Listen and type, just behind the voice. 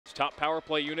His top power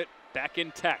play unit back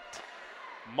intact.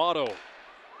 Motto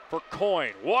for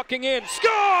Coyne, walking in,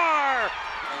 score!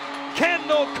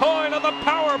 Kendall Coyne on the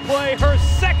power play, her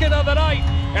second of the night,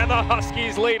 and the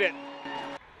Huskies lead it.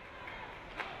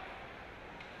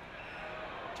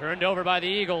 Turned over by the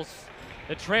Eagles.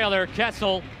 The trailer,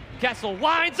 Kessel. Kessel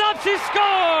winds up, she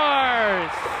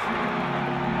scores!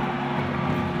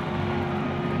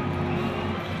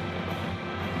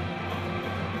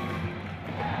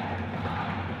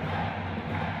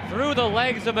 Through the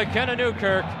legs of McKenna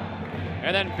Newkirk,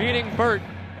 and then beating Burt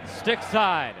stick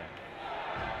side.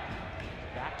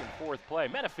 Back and forth play.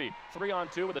 Menifee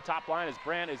 3-on-2 with the top line as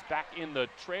Brandt is back in the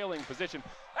trailing position.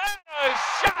 And a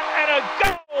shot and a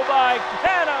goal by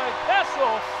Amanda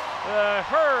Kessel.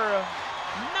 Her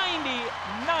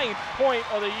 99th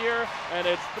point of the year, and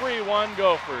it's 3-1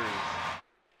 Gophers.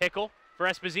 Hickle for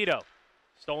Esposito.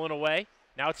 Stolen away.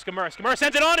 Now it's Skamura. Skamura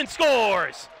sends it on and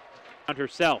scores! On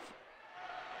herself.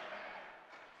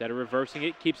 Instead of reversing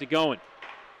it, keeps it going.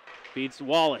 Feeds to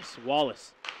Wallace.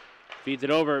 Wallace feeds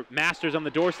it over. Masters on the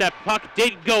doorstep. Puck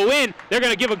didn't go in. They're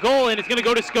going to give a goal, and it's going to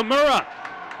go to Skamura.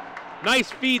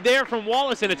 Nice feed there from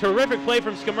Wallace, and a terrific play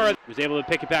from Skamura. Was able to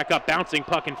pick it back up, bouncing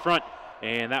puck in front,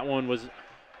 and that one was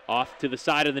off to the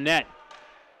side of the net.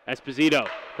 Esposito,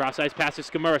 cross-ice pass to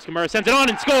Skamura. Skamura sends it on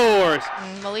and scores!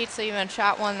 Melitza even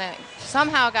shot one that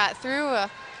somehow got through, a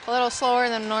little slower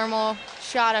than normal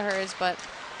shot of hers, but...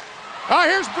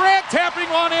 Here's Brandt tapping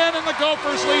one in, and the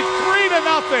Gophers lead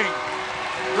 3-0.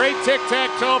 Great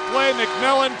tic-tac-toe play.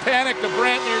 McMillan panicked to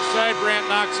Brandt near side. Brandt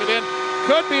knocks it in.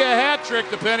 Could be a hat trick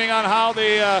depending on how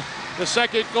the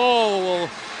second goal will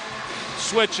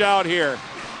switch out here.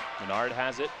 Menard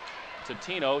has it to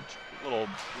Tino. Little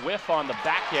whiff on the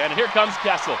backhand, and here comes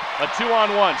Kessel. A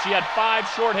 2-on-1. She had 5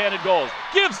 shorthanded goals.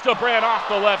 Gives to Brandt off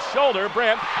the left shoulder.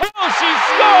 Brandt, oh, she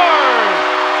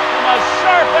scores! From a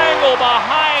sharp angle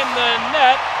behind the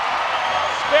net.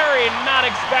 Sperry not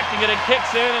expecting it. It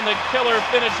kicks in, and the killer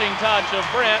finishing touch of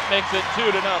Brandt makes it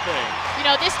 2-0. You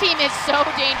know, this team is so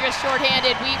dangerous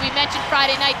shorthanded. We mentioned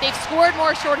Friday night, they've scored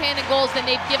more shorthanded goals than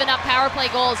they've given up power play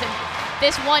goals. And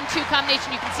this 1-2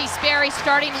 combination, you can see Sperry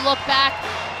starting to look back,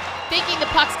 thinking the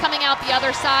puck's coming out the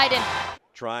other side. And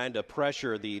trying to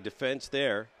pressure the defense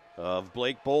there of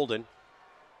Blake Bolden.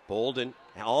 Bolden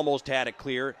almost had it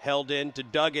clear, held in to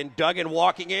Duggan. Duggan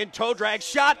walking in, toe drag,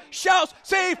 shot, shouts,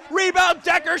 save, rebound,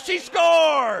 Decker, she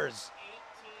scores!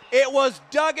 It was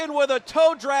Duggan with a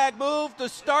toe drag move to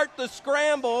start the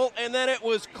scramble, and then it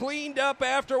was cleaned up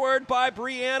afterward by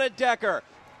Brianna Decker.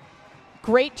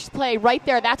 great play right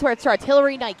there. That's where it starts.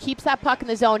 Hilary Knight keeps that puck in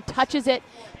the zone, touches it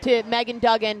to Megan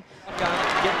Duggan.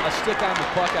 Getting a stick on the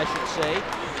puck, I should say.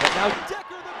 But now Decker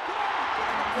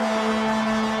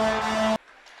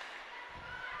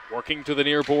working to the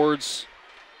near boards.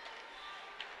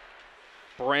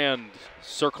 Brand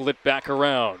circled it back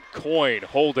around. Coyne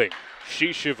holding.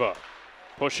 Shisheva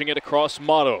pushing it across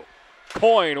Motto.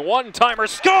 Coyne, one-timer,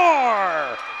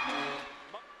 score!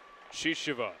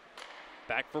 Shisheva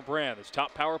back for Brand. His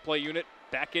top power play unit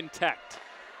back intact.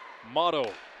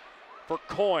 Motto for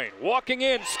Coyne, walking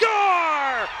in,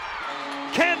 score!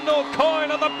 Kendall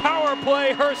Coyne on the power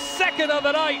play, her second of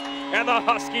the night, and the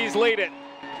Huskies lead it.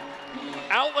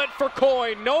 Outlet for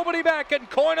Coyne, nobody back, and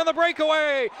Coyne on the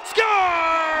breakaway,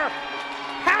 score!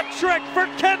 Hat trick for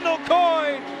Kendall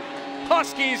Coyne.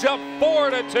 Huskies up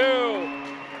 4-2.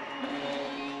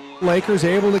 Lakers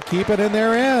able to keep it in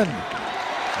their end.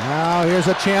 Now here's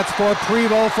a chance for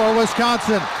Prevost for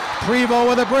Wisconsin. Prevost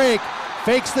with a break,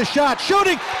 fakes the shot,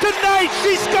 shooting tonight,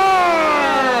 she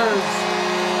scores!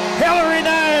 Hilary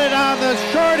Knight on the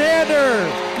shorthander.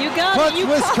 You got puts it, you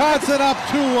Wisconsin up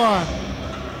 2-1.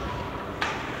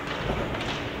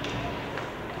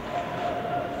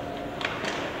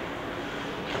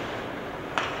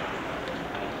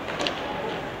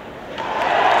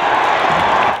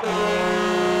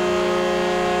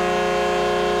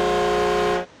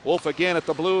 Wolf again at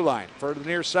the blue line for the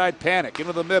near side, panic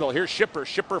into the middle. Here's Shipper.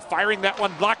 Shipper firing that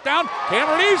one, blocked down.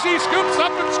 Cameron Easy scoops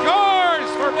up and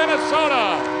scores for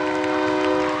Minnesota.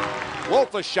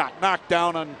 Wolf a shot knocked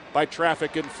down by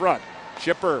traffic in front.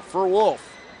 Shipper for Wolf.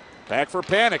 Back for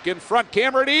Panic in front.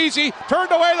 Cameron Easy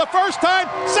turned away the first time.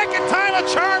 Second time a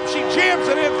charm. She jams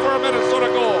it in for a Minnesota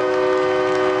goal.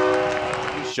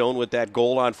 Shown with that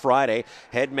goal on Friday.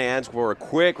 Headmans for a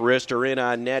quick wrister in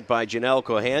on net by Janelle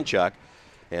Kohanchuk.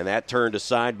 And that turned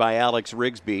aside by Alex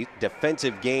Rigsby.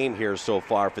 Defensive game here so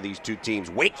far for these two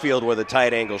teams. Wakefield with a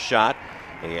tight angle shot.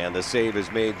 And the save is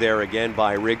made there again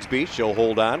by Rigsby. She'll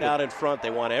hold on. Out in front, they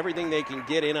want everything they can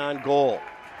get in on goal.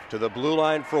 To the blue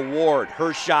line for Ward.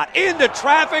 Her shot into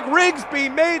traffic.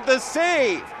 Rigsby made the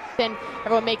save. Then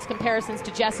everyone makes comparisons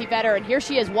to Jessie Vedder, and here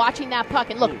she is watching that puck,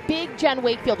 and look, big Jen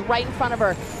Wakefield right in front of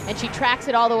her, and she tracks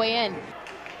it all the way in.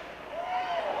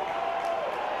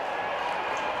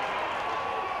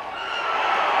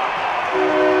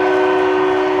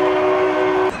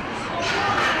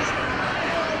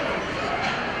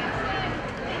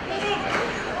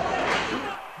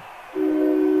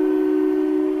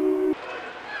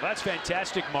 That's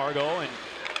fantastic, Margot, and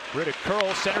Britta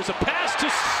Curl centers a pass to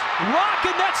Rock,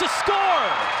 and that's a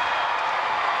score!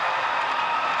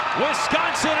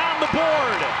 Wisconsin on the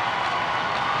board.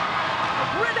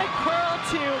 Britta Curl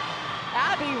to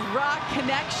Abby Rock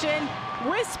connection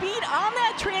with speed on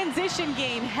that transition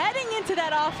game, heading into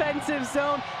that offensive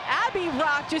zone. Abby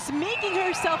Rock just making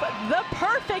herself the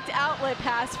perfect outlet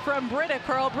pass from Britta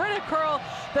Curl. Britta Curl,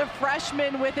 the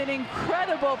freshman, with an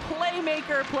incredible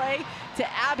playmaker play to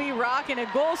Abby Rock, and a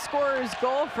goal scorer's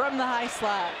goal from the high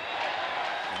slot.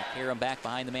 Carry him back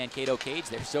behind the Mankato cage.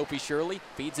 There's Sophie Shirley,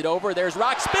 feeds it over. There's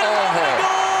Rock, spin it over,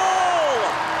 goal!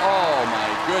 Oh my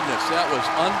goodness, that was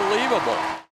unbelievable.